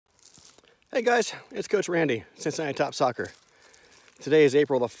Hey guys, it's Coach Randy, Cincinnati TOPSoccer. Today is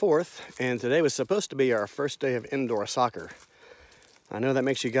April the 4th, and today was supposed to be our first day of indoor soccer. I know that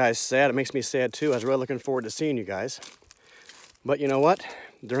makes you guys sad. It makes me sad too. I was really looking forward to seeing you guys. But you know what?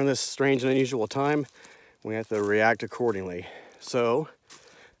 During this strange and unusual time, we have to react accordingly. So,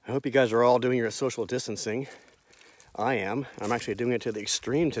 I hope you guys are all doing your social distancing. I am. I'm actually doing it to the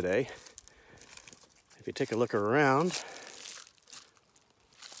extreme today. If you take a look around,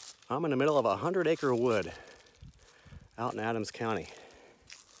 I'm in the middle of a 100-acre wood out in Adams County.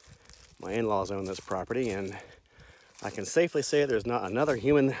 My in-laws own this property, and I can safely say there's not another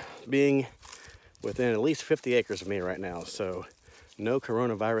human being within at least 50 acres of me right now, so no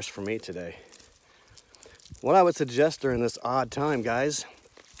coronavirus for me today. What I would suggest during this odd time, guys,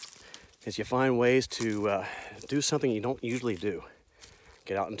 is you find ways to do something you don't usually do.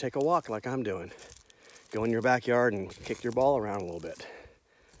 Get out and take a walk like I'm doing. Go in your backyard and kick your ball around a little bit.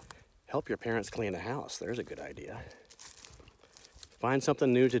 Help your parents clean the house. There's a good idea. Find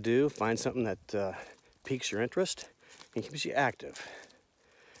something new to do. Find something that piques your interest and keeps you active.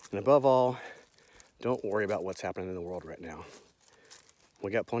 And above all, don't worry about what's happening in the world right now.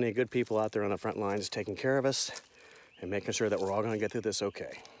 We got plenty of good people out there on the front lines taking care of us and making sure that we're all going to get through this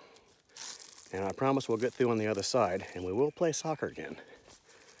okay. And I promise we'll get through on the other side, and we will play soccer again.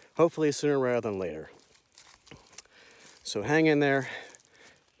 Hopefully sooner rather than later. So hang in there.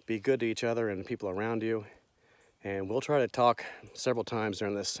 Be good to each other and the people around you. And we'll try to talk several times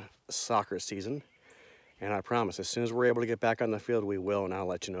during this soccer season. And I promise, as soon as we're able to get back on the field, we will, and I'll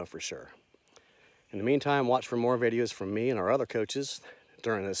let you know for sure. In the meantime, watch for more videos from me and our other coaches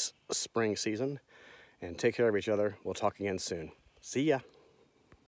during this spring season. And take care of each other. We'll talk again soon. See ya.